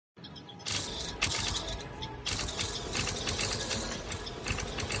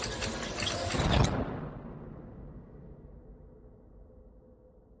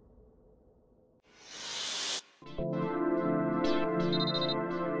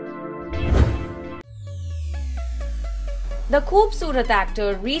The Khoobsurat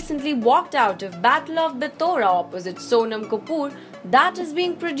actor recently walked out of Battle of Bittora opposite Sonam Kapoor, that is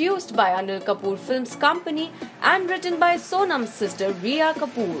being produced by Anil Kapoor Films Company and written by Sonam's sister Riya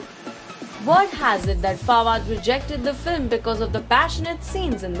Kapoor. Word has it that Fawad rejected the film because of the passionate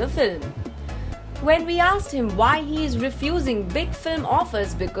scenes in the film. When we asked him why he is refusing big film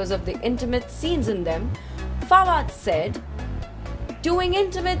offers because of the intimate scenes in them, Fawad said, "Doing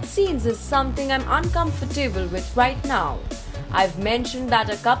intimate scenes is something I'm uncomfortable with right now. I've mentioned that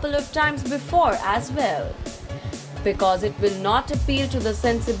a couple of times before as well. Because it will not appeal to the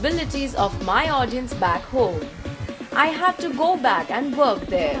sensibilities of my audience back home. I have to go back and work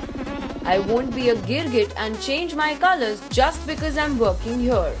there. I won't be a girgit and change my colors just because I'm working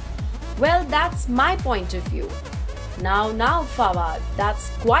here. Well, that's my point of view." Now, Fawad, that's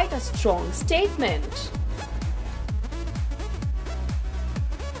quite a strong statement.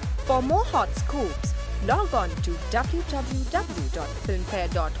 For more hot scoops, log on to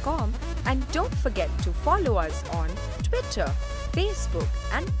www.filmfare.com and don't forget to follow us on Twitter, Facebook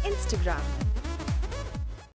and Instagram.